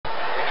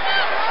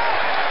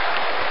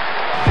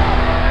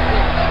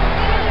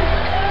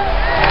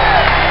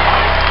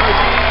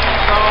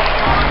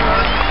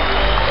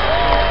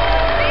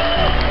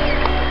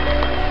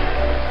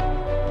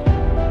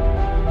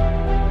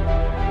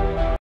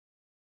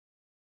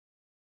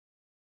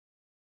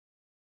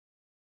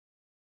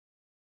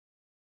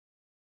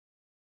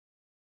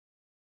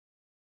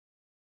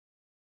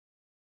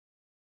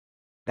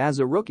As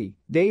a rookie,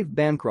 Dave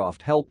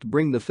Bancroft helped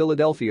bring the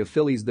Philadelphia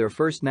Phillies their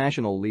first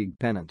National League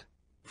pennant.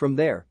 From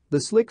there,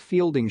 the slick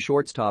fielding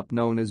shortstop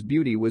known as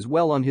Beauty was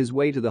well on his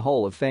way to the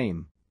Hall of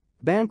Fame.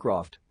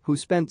 Bancroft, who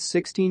spent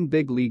 16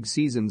 big league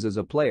seasons as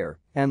a player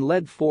and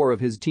led 4 of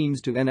his teams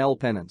to NL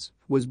pennants,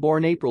 was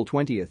born April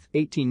 20,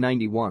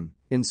 1891,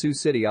 in Sioux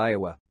City,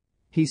 Iowa.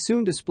 He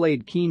soon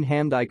displayed keen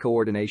hand-eye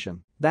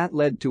coordination that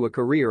led to a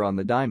career on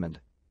the diamond.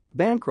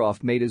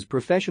 Bancroft made his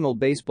professional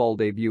baseball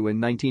debut in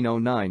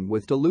 1909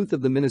 with Duluth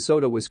of the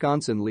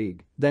Minnesota-Wisconsin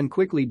League, then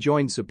quickly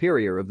joined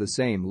Superior of the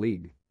same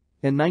league.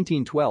 In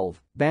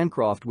 1912,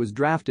 Bancroft was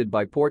drafted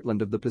by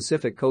Portland of the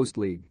Pacific Coast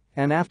League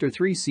and after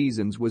 3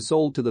 seasons was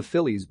sold to the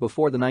Phillies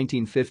before the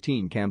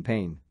 1915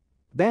 campaign.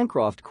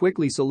 Bancroft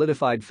quickly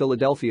solidified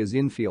Philadelphia's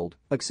infield,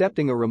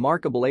 accepting a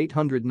remarkable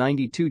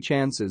 892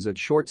 chances at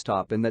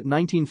shortstop in that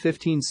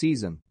 1915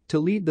 season to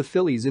lead the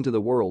Phillies into the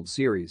World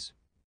Series.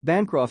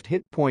 Bancroft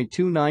hit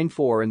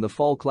 .294 in the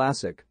Fall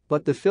Classic,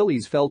 but the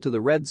Phillies fell to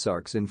the Red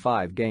Sox in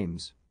 5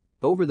 games.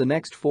 Over the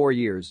next 4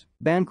 years,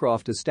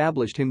 Bancroft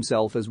established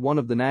himself as one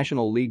of the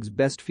National League's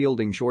best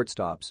fielding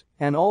shortstops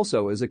and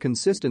also as a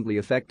consistently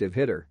effective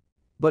hitter.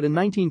 But in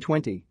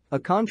 1920, a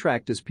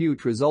contract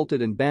dispute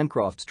resulted in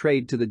Bancroft's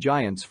trade to the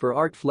Giants for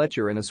Art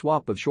Fletcher and a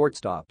swap of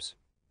shortstops.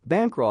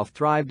 Bancroft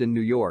thrived in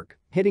New York,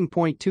 hitting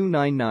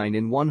 .299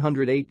 in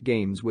 108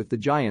 games with the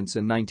Giants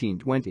in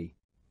 1920.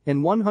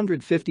 In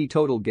 150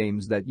 total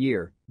games that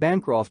year,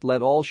 Bancroft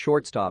led all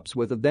shortstops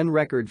with a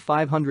then-record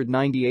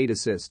 598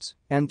 assists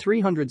and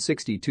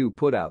 362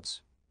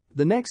 putouts.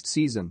 The next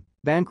season,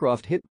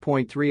 Bancroft hit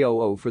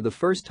 .300 for the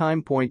first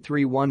time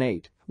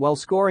 .318, while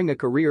scoring a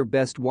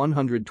career-best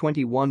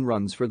 121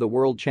 runs for the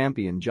world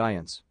champion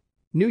Giants.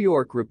 New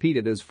York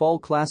repeated as Fall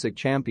Classic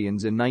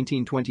champions in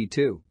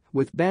 1922,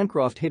 with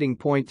Bancroft hitting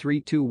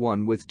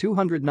 .321 with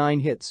 209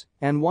 hits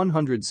and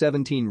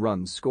 117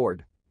 runs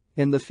scored.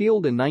 In the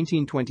field in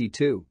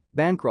 1922,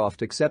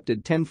 Bancroft accepted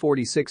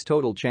 1046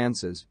 total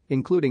chances,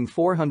 including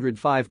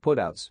 405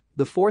 putouts,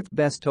 the 4th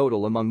best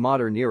total among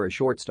modern-era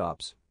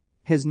shortstops.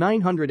 His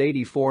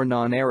 984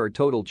 non-error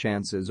total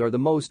chances are the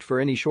most for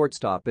any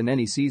shortstop in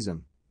any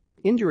season.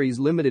 Injuries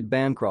limited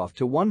Bancroft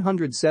to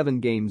 107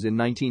 games in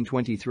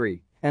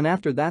 1923, and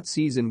after that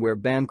season where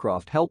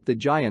Bancroft helped the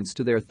Giants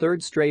to their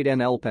 3rd straight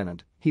NL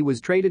pennant, he was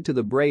traded to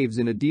the Braves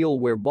in a deal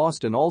where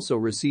Boston also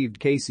received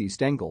Casey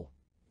Stengel.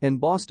 In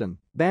Boston,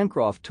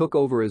 Bancroft took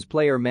over as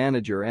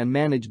player-manager and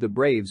managed the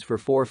Braves for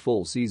 4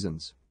 full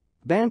seasons.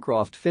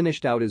 Bancroft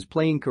finished out his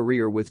playing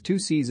career with 2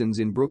 seasons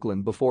in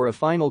Brooklyn before a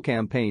final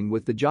campaign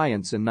with the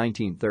Giants in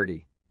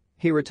 1930.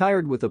 He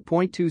retired with a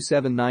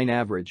 .279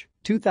 average,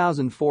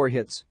 2,004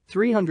 hits,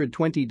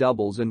 320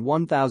 doubles and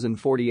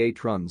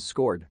 1,048 runs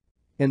scored.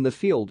 In the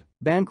field,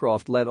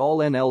 Bancroft led all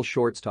NL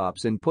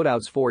shortstops in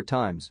putouts 4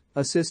 times,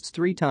 assists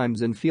 3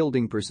 times and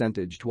fielding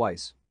percentage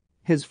twice.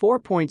 His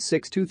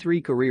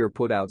 4.623 career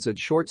putouts at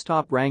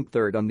shortstop ranked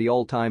 3rd on the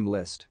all-time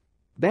list.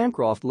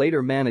 Bancroft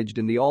later managed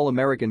in the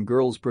All-American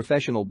Girls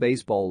Professional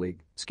Baseball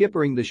League,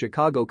 skippering the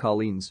Chicago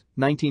Colleens,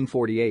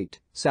 1948,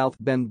 South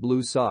Bend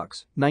Blue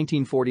Sox,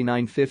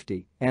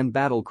 1949-50, and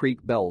Battle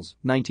Creek Bells,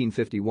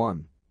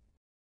 1951.